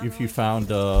if don't you know. found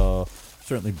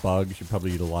certainly bugs, you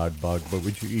probably eat a live bug. But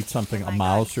would you eat something, Oh a my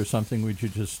mouse or something? Would you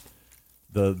just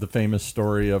the famous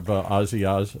story of Ozzy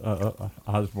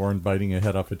Osbourne biting a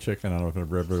head off a chicken? I don't know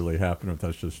if it really happened, or if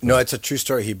that's just No, it's a true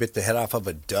story. He bit the head off of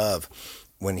a dove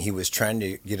when he was trying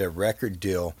to get a record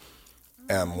deal.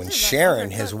 When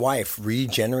Sharon, his wife,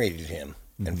 regenerated him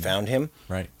and found him.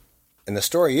 right. And the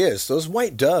story is, those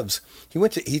white doves.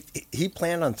 He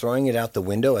planned on throwing it out the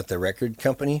window at the record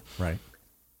company. Right.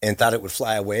 And thought it would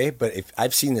fly away, but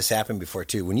I've seen this happen before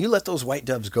too. When you let those white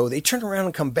doves go, they turn around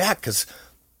and come back because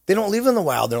they don't live in the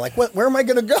wild. They're like, "What? Where am I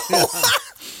going to go?"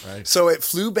 Right. So it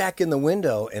flew back in the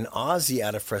window, and Ozzy,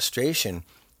 out of frustration,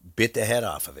 bit the head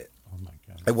off of it. Oh my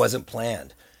God. It wasn't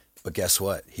planned, but guess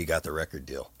what? He got the record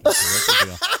deal. That's the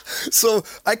deal. So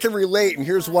I can relate, and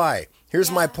here's why.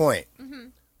 Here's my point.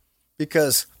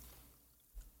 Because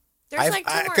There's like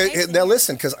two more eggs in now here.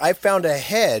 listen, because I found a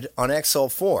head on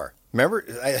XL4. Remember,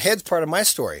 a head's part of my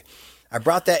story. I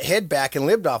brought that head back and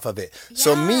lived off of it.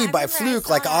 So Yeah, me, I by remember I fluke,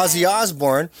 saw like that. Ozzy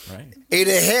Osbourne, Right. ate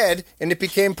a head, and it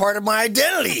became part of my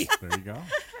identity. There you go.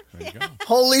 There you go.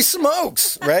 Holy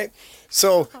smokes, right?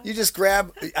 So you just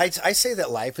grab. I say that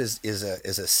life is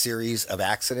a series of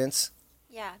accidents,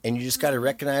 Yeah. and you just got to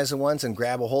recognize the ones and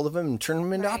grab a hold of them and turn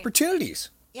them into Right. opportunities.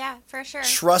 Yeah, for sure.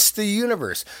 Trust the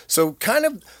universe. So kind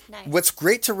of Nice. what's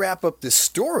great to wrap up this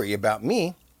story about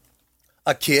me,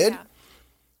 a kid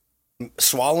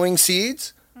swallowing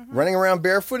seeds, running around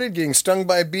barefooted, getting stung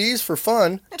by bees for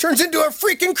fun, turns into a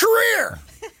freaking career.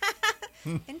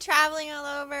 And traveling all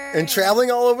over. And traveling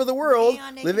all over the world. Being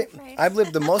on Naked and Afraid. I've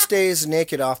lived the most days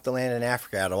naked off the land in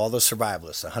Africa out of all those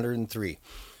survivalists, 103.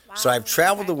 So I've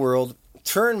traveled the world,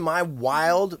 turned my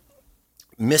wild,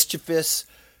 mischievous,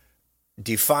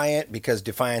 defiant, because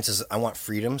defiance is I want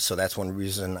freedom, so that's one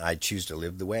reason I choose to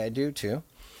live the way I do too.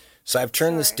 So I've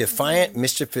turned this defiant,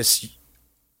 mischievous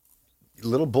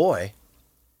little boy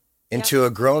into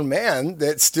a grown man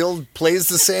that still plays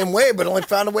the same way, but only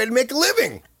found a way to make a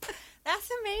living. That's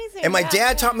amazing. And my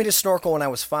dad taught me to snorkel when I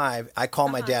was 5. I call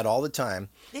my dad all the time.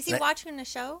 Is he watching the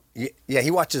show? Yeah,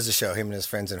 he watches the show, him and his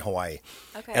friends in Hawaii.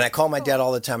 Okay. And I call my dad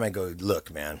all the time. I go,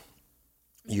 look, man,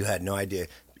 you had no idea.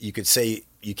 You can't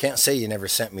say you never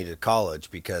sent me to college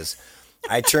because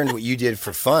I turned what you did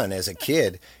for fun as a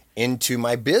kid into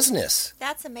my business.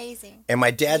 That's amazing. And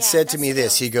my dad said to me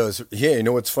this. He goes, yeah, you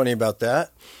know what's funny about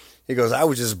that? He goes, I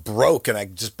was just broke and I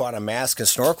just bought a mask and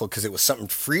snorkel because it was something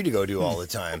free to go do all the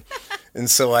time. And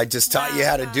so I just taught you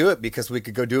how to do it because we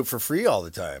could go do it for free all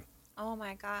the time. Oh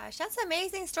my gosh. That's an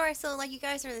amazing story. So like you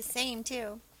guys are the same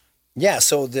too. Yeah,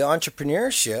 so the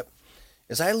entrepreneurship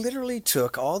is I literally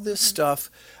took all this stuff.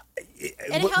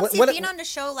 And it helps you being on the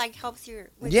show, like helps you.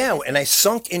 With Yeah, your and I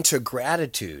sunk into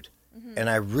gratitude. And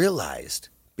I realized,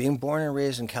 being born and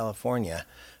raised in California,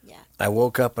 I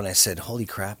woke up and I said, holy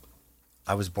crap,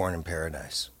 I was born in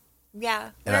paradise.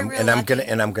 Yeah. And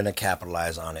I'm gonna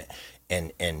capitalize on it.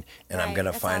 And I'm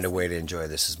gonna find a way to enjoy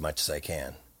this as much as I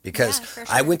can. Because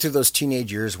I went through those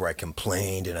teenage years where I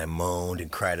complained and I moaned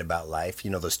and cried about life.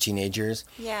 You know, those teenage years?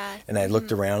 Yeah. And I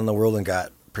looked around in the world and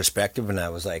got perspective and I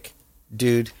was like,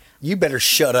 dude, you better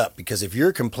shut up because if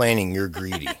you're complaining, you're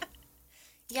greedy.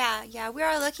 Yeah. We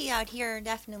are lucky out here,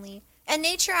 definitely. And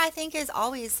nature, I think, is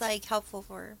always like helpful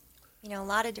for, a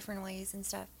lot of different ways and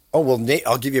stuff. Oh, well,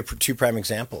 I'll give you 2 prime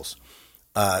examples.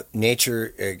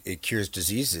 Nature, it cures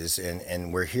diseases,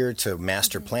 and we're here to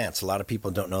master plants. A lot of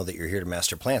people don't know that you're here to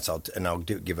master plants. I'll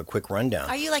give a quick rundown.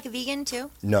 Are you like a vegan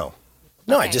too? No,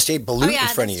 I just ate balut in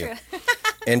front of you.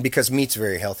 And because meat's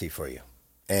very healthy for you.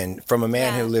 And from a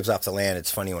man who lives off the land,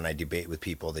 it's funny when I debate with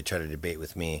people, they try to debate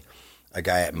with me. A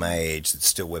guy at my age that's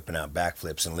still whipping out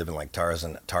backflips and living like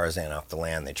Tarzan off the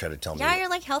land. They try to tell me. Yeah, you're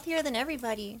like healthier than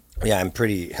everybody. Yeah, I'm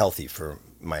pretty healthy for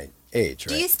my age,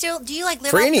 right? Do you like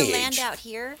live off the land out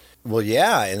here? Well,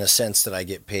 yeah, in a sense that I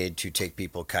get paid to take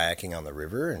people kayaking on the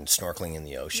river and snorkeling in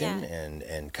the ocean and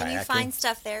kayaking. And you find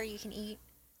stuff there you can eat,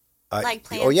 like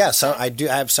plants. Oh yeah, so I do.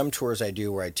 I have some tours I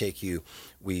do where I take you.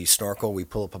 We snorkel. We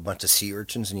pull up a bunch of sea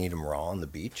urchins and eat them raw on the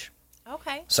beach.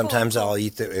 Okay. Sometimes I'll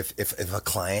eat if a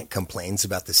client complains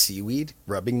about the seaweed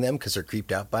rubbing them because they're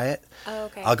creeped out by it. Oh,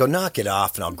 okay. I'll go knock it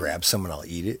off and I'll grab some and I'll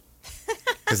eat it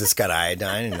because it's got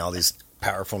iodine and all these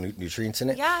powerful nutrients in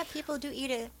it. Yeah, people do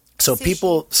eat it. So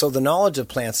the knowledge of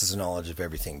plants is a knowledge of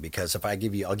everything because I'll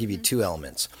give you 2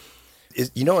 elements.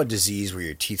 You know a disease where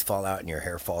your teeth fall out and your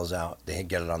hair falls out? They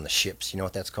get it on the ships. You know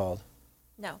what that's called?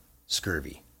 No.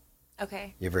 Scurvy.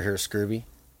 Okay. You ever hear of scurvy?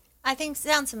 I think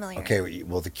sounds familiar. Okay,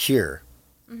 well the cure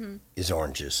is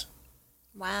oranges.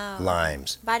 Wow.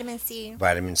 Limes. Vitamin C.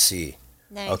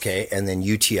 Nice. Okay, and then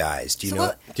UTIs. Do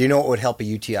you know what would help a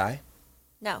UTI?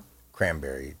 No.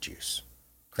 Cranberry juice.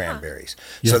 Cranberries.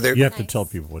 You have to tell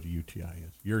people what a UTI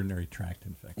is. Urinary tract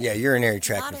infection. Yeah, urinary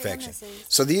tract infection.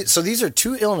 So these are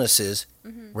 2 illnesses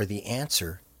where the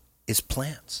answer is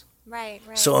plants. Right.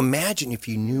 So imagine if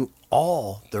you knew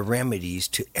all the remedies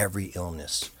to every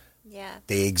illness. Yeah.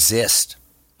 They exist.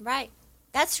 Right.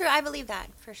 That's true. I believe that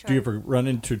for sure. Do you ever run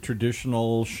into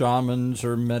traditional shamans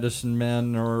or medicine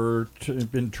men or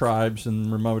in tribes in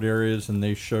remote areas and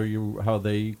they show you how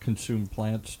they consume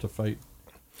plants to fight?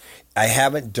 I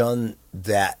haven't done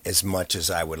that as much as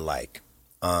I would like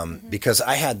because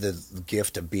I had the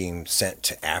gift of being sent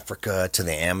to Africa, to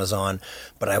the Amazon,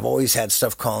 but I've always had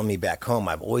stuff calling me back home.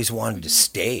 I've always wanted to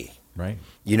stay. Right.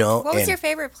 What was your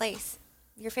favorite place?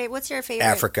 What's your favorite?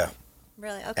 Africa.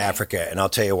 Really? Okay. Africa, and I'll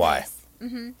tell you why. Nice.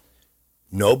 Mm-hmm.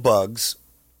 No bugs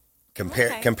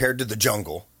compared to the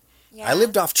jungle. Yeah. I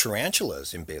lived off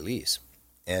tarantulas in Belize,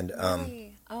 and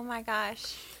really? Oh my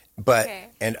gosh. But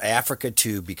and Africa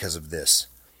too, because of this.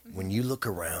 When you look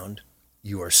around,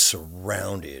 you are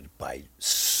surrounded by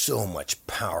so much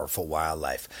powerful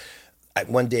wildlife.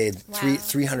 One day,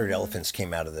 300 elephants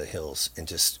came out of the hills and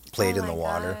just played in the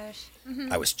water. Gosh.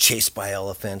 I was chased by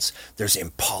elephants. There's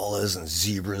impalas and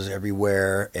zebras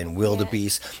everywhere and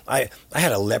wildebeest. I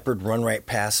had a leopard run right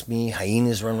past me,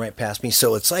 hyenas run right past me.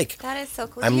 So it's like That is so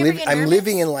cool. I'm Do you ever get I'm nervous?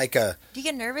 living in like a Do you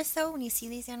get nervous though when you see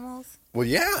these animals? well,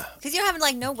 yeah. Because you don't have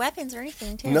like no weapons or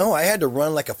anything, too. No, I had to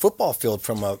run like a football field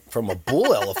from a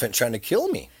bull elephant trying to kill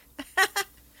me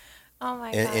Oh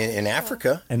my in, god. in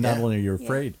Africa. And not Yeah. only are you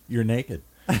afraid, you're naked.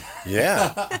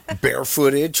 Yeah,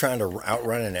 barefooted, trying to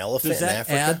outrun an elephant Does in that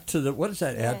Africa. add to the? What does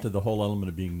that add Yeah. to the whole element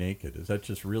of being naked? Is that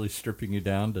just really stripping you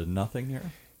down to nothing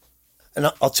here? And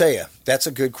I'll tell you, that's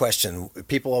a good question.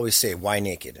 People always say, "Why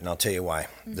naked?" And I'll tell you why.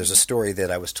 There's a story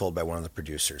that I was told by one of the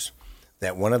producers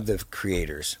that one of the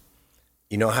creators,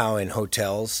 you know how in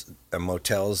hotels or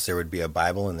motels there would be a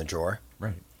Bible in the drawer.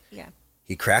 Right. Yeah.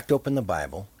 He cracked open the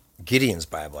Bible. Gideon's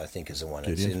Bible, I think, is the one.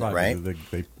 Gideon's in, Bible. right?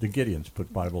 The Gideons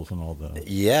put Bibles in all the.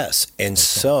 Yes. And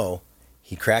so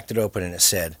he cracked it open and it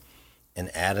said, and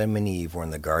Adam and Eve were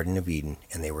in the Garden of Eden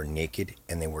and they were naked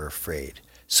and they were afraid.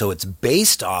 So it's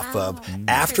based off Wow. of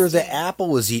after the Interesting. apple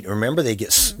was eaten. Remember, they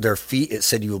get their feet, it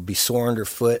said you will be sore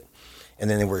underfoot,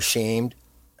 and then they were ashamed.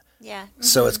 Yeah.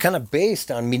 So it's kind of based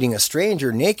on meeting a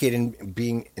stranger naked and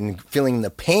being and feeling the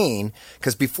pain.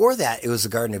 Because before that, it was the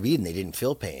Garden of Eden. They didn't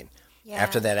feel pain. Yeah.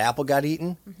 After that apple got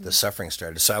eaten, the suffering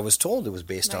started. So I was told it was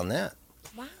based on that.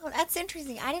 Wow, that's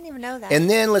interesting. I didn't even know that. And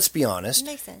then let's be honest,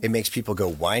 Makes sense. it makes people go,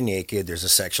 "Why naked?" There's a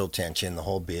sexual tension, the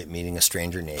whole bit, meeting a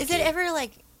stranger naked. Is it ever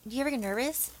like, do you ever get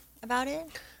nervous about it?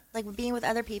 Like being with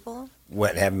other people?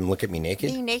 What? Have them look at me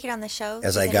naked? Being naked on the show? As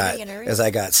Does I anybody got get nervous? as I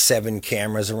got 7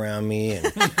 cameras around me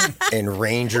and and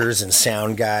rangers and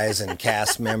sound guys and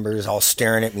cast members all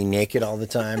staring at me naked all the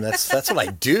time. That's what I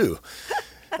do.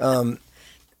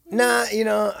 Nah, you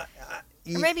know,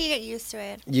 Or maybe you get used to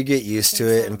it. you get used to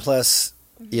think it, so. and plus,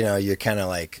 you know, you're kind of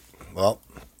like, well,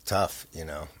 tough, you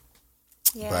know.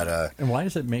 Yeah. But And why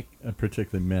does it make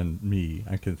particularly men, me,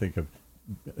 I can think of,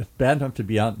 it's bad enough to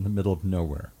be out in the middle of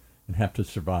nowhere and have to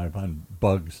survive on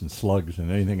bugs and slugs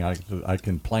and anything I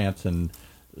can plants and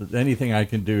anything I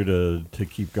can do to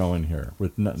keep going here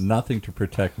with nothing to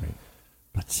protect me.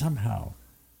 But somehow,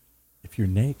 if you're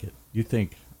naked, you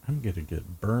think, I'm going to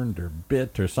get burned or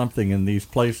bit or something in these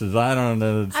places. I don't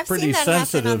know. It's I've pretty seen that happen on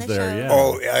sensitive the there, show. yeah.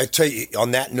 Oh, I tell you,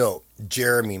 on that note,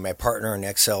 Jeremy, my partner in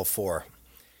XL4,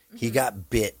 he got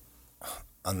bit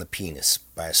on the penis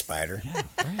by a spider. Yeah,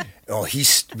 right. Oh,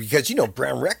 he's because you know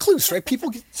brown recluse, right? People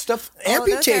get stuff those are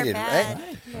amputated, bad.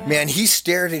 right? Yeah. Man, he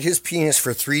stared at his penis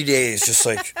for 3 days, just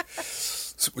like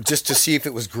just to see if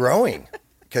it was growing,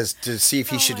 because to see if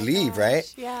he Oh should my leave, gosh.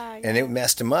 right? Yeah, And yeah. it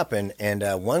messed him up, and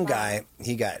one guy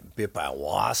he got bit by a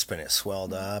wasp and it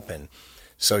swelled up, and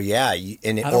so yeah,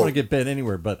 and it, I don't want to get bit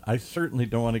anywhere, but I certainly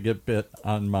don't want to get bit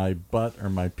on my butt or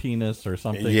my penis or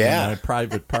something. Yeah. My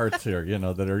private parts here,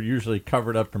 that are usually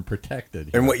covered up and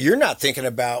protected. And what you're not thinking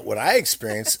about, what I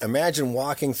experienced, imagine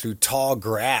walking through tall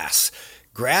grass.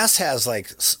 Grass has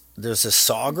there's a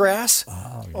sawgrass.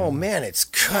 Oh, man, it's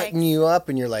cutting you up,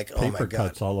 and you're like, oh my Paper God.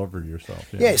 cuts all over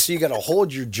yourself. Yeah, so you got to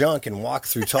hold your junk and walk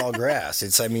through tall grass.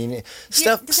 It's, I mean,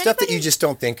 stuff does that you anybody- just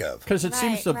don't think of. Because it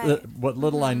seems Right, that right. what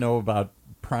little I know about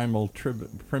tribal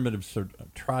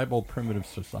primitive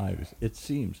societies, it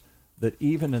seems that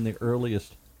even in the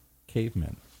earliest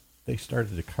cavemen, they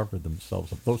started to cover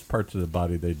themselves up. Those parts of the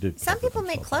body they did. Some cover people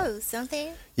make themselves up. clothes, don't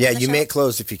they? Yeah, On the you show? make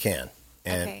clothes if you can,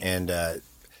 Okay.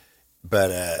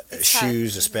 but It's tough,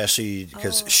 shoes isn't it? especially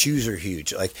because Oh. shoes are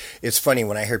huge. Like it's funny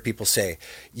when I hear people say,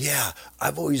 "Yeah,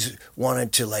 I've always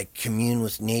wanted to like commune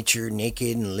with nature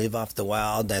naked and live off the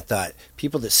wild." And I thought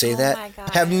people that say Oh that my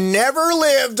gosh. have never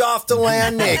lived off the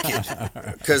land naked.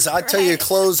 Because I tell you, Right.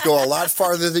 clothes go a lot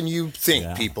farther than you think.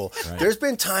 Yeah, People, right. there's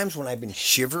been times when I've been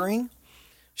shivering,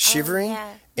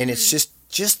 yeah. and it's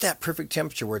just that perfect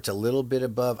temperature where it's a little bit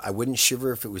above. I wouldn't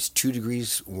shiver if it was 2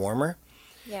 degrees warmer.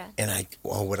 Yeah. And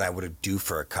what I would do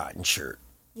for a cotton shirt.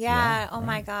 Yeah. Oh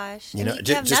my gosh. You And know,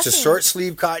 you have just a nothing. short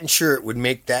sleeve cotton shirt would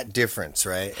make that difference,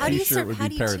 right? How do you T-shirt sur- would how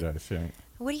be do you do- paradise. Yeah.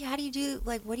 How do you do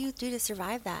what do you do to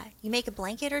survive that? You make a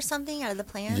blanket or something out of the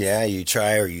plants? Yeah, you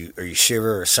try or you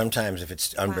shiver, or sometimes if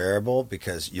it's unbearable,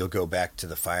 because you'll go back to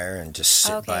the fire and just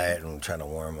sit Okay. by it and try to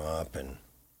warm up. And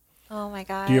Oh my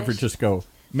gosh. Do you ever just go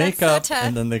make so up tough.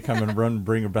 and then they come and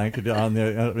bring a blanket on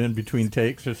the in between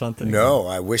takes or something? no,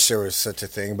 I wish there was such a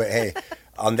thing. But hey,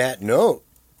 on that note,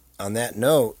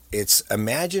 it's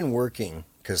imagine working,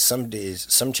 because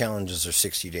some challenges are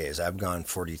 60 days. I've gone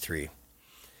 43.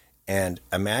 And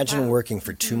imagine Wow. working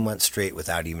for 2 months straight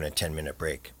without even a 10-minute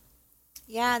break.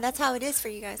 Yeah, that's how it is for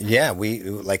you guys. huh? Yeah, we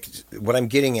like what I'm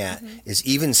getting at is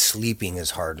even sleeping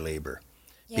is hard labor.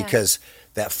 Yeah. Because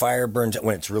that fire burns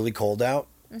when it's really cold out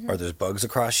or there's bugs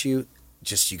across you,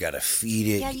 just you got to feed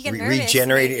it, Yeah, you get nervous,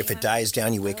 regenerate it. maybe, If it huh? dies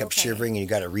down, you wake up Okay. shivering, and you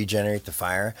got to regenerate the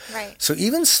fire. Right. So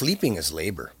even sleeping is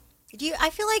labor I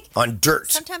feel like on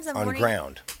dirt, sometimes in the on morning-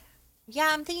 ground. Yeah,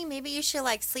 I'm thinking maybe you should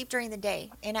like sleep during the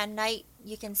day, and at night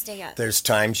you can stay up. There's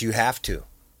times you have to.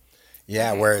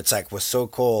 Yeah, Okay. where it's like was so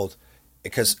cold.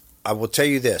 Because I will tell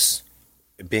you this,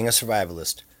 being a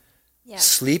survivalist, Yeah.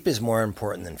 sleep is more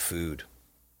important than food.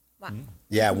 Wow.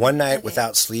 Yeah, one night Okay.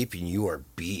 without sleep and you are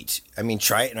beat. I mean,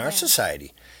 try it in our Yeah.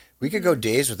 society. We could go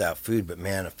days without food, but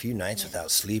man, a few nights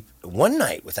without sleep, one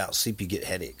night without sleep, you get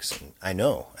headaches. And I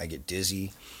know, I get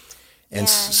dizzy. And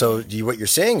Yeah, what you're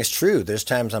saying is true. There's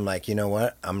times I'm like, you know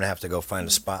what? I'm going to have to go find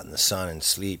a spot in the sun and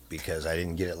sleep because I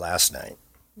didn't get it last night.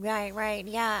 Right.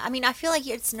 Yeah. I mean, I feel like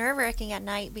it's nerve-wracking at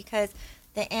night because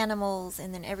the animals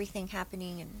and then everything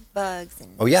happening and bugs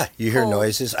and. Oh, yeah, you hear cold.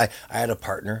 noises. I had a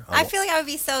partner. I feel like I would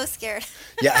be so scared.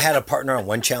 Yeah, I had a partner on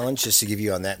one challenge, just to give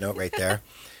you on that note right there.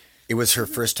 It was her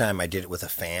first time I did it with a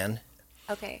fan.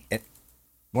 Okay.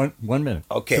 1 minute.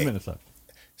 Okay. 2 minutes left.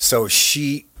 So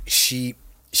she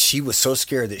was so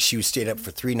scared that she stayed up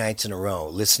for 3 nights in a row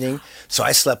listening. So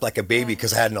I slept like a baby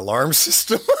because I had an alarm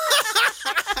system.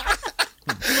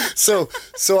 So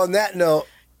on that note,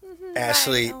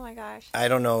 Ashley, Right. Oh my gosh. I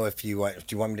don't know if you want.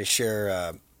 Do you want me to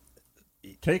share?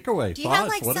 Takeaway, Do you thoughts. have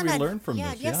like What some do we learn from yeah,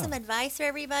 this? do you have some advice for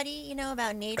everybody,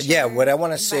 about nature? Yeah, what I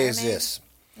want to say is environment? this.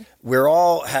 We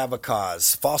all have a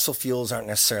cause. Fossil fuels aren't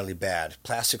necessarily bad.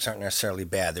 Plastics aren't necessarily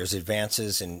bad. There's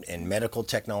advances in medical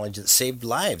technology that saved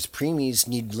lives. Preemies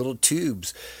need little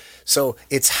tubes. So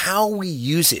it's how we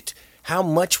use it, how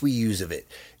much we use of it.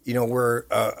 We're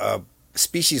a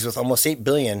species with almost 8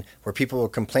 billion where people are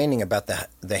complaining about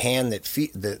the hand that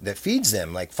feeds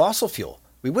them, like fossil fuel.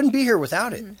 We wouldn't be here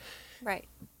without it. Right.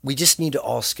 We just need to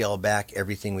all scale back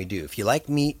everything we do. If you like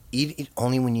meat, eat it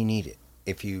only when you need it.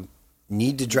 If you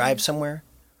need to drive somewhere,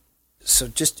 so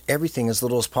just everything as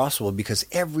little as possible, because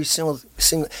every single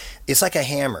it's like a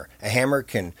hammer. A hammer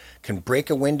can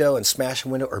break a window and smash a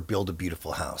window or build a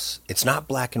beautiful house. It's not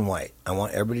black and white. I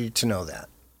want everybody to know that.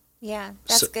 Yeah,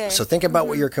 that's good. So think about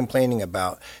what you're complaining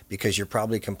about, because you're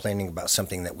probably complaining about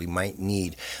something that we might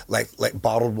need, like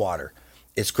bottled water.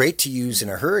 It's great to use in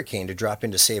a hurricane to drop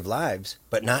in to save lives,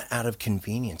 but not out of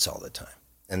convenience all the time.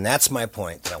 And that's my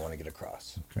point that I want to get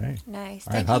across. Okay. Nice.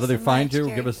 All right. Thank How you do they so find much, you?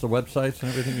 Gary. Give us the websites and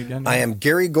everything again. I am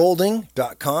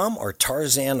GaryGolding.com or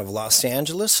Tarzan of Los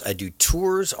Angeles. I do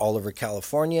tours all over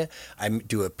California. I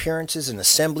do appearances and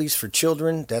assemblies for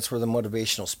children. That's where the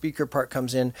motivational speaker part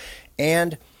comes in.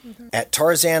 And at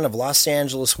Tarzan of Los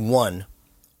Angeles 1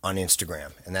 on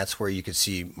Instagram. And that's where you can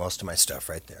see most of my stuff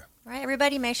right there. All right,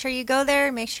 everybody, make sure you go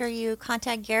there. Make sure you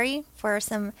contact Gary for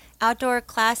some outdoor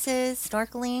classes,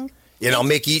 snorkeling. And I'll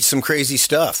make you eat some crazy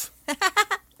stuff.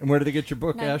 And where do they get your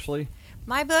book, No. Ashley?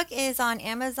 My book is on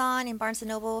Amazon and Barnes &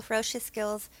 Noble, Ferocious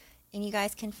Skills, and you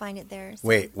guys can find it there. So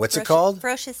Wait, what's it called?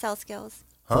 Ferocious Sales Skills.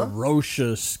 Huh?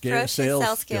 Ferocious Ferocious sales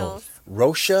Sales skills. Skills.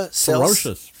 Rocha sells.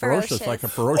 Ferocious, Ferocious. like a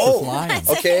ferocious Oh, lion.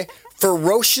 okay.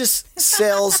 Ferocious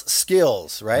sells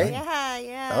skills, right?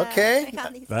 Yeah. Okay. I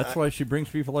got these. That's why she brings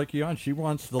people like you on. She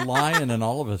wants the lion and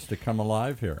all of us to come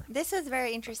alive here. This was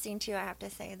very interesting, too, I have to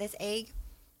say. This egg,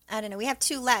 I don't know. We have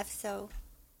 2 left, so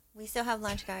we still have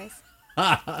lunch, guys.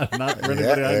 Not for Yeah, anybody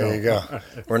I know. there you go.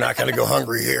 We're not going to go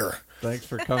hungry here. Thanks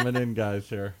for coming in, guys,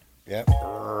 here. Yep.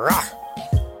 Rah.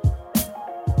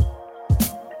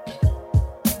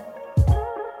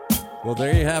 Well,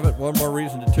 there you have it. One more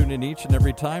reason to tune in each and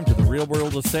every time to the Real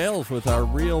World of Sales with our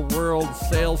Real World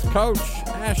Sales Coach,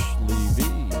 Ashley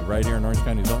V, right here in Orange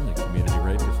County's only community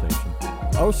radio station,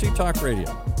 OC Talk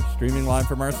Radio, streaming live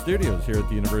from our studios here at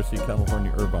the University of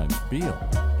California Irvine's Beale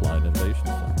Applied Innovation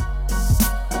Center.